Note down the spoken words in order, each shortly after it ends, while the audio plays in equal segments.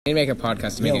We make a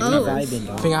podcast to make it we cover.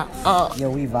 vibing, dog.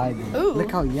 Yo, we vibing. Ooh. Look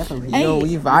how yellow he is. Hey. Yo,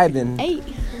 we vibing. Hey,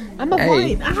 I'm a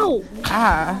vibe. Ow!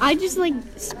 Ah. I just like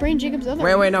sprained Jacob's other.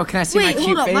 Wait, no. Can I see my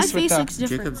cute hold up. My face with face the... looks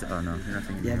different. Jacob's. Oh no, you're not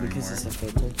thinking. Yeah, because it's a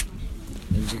filter.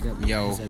 And Jacob Yo.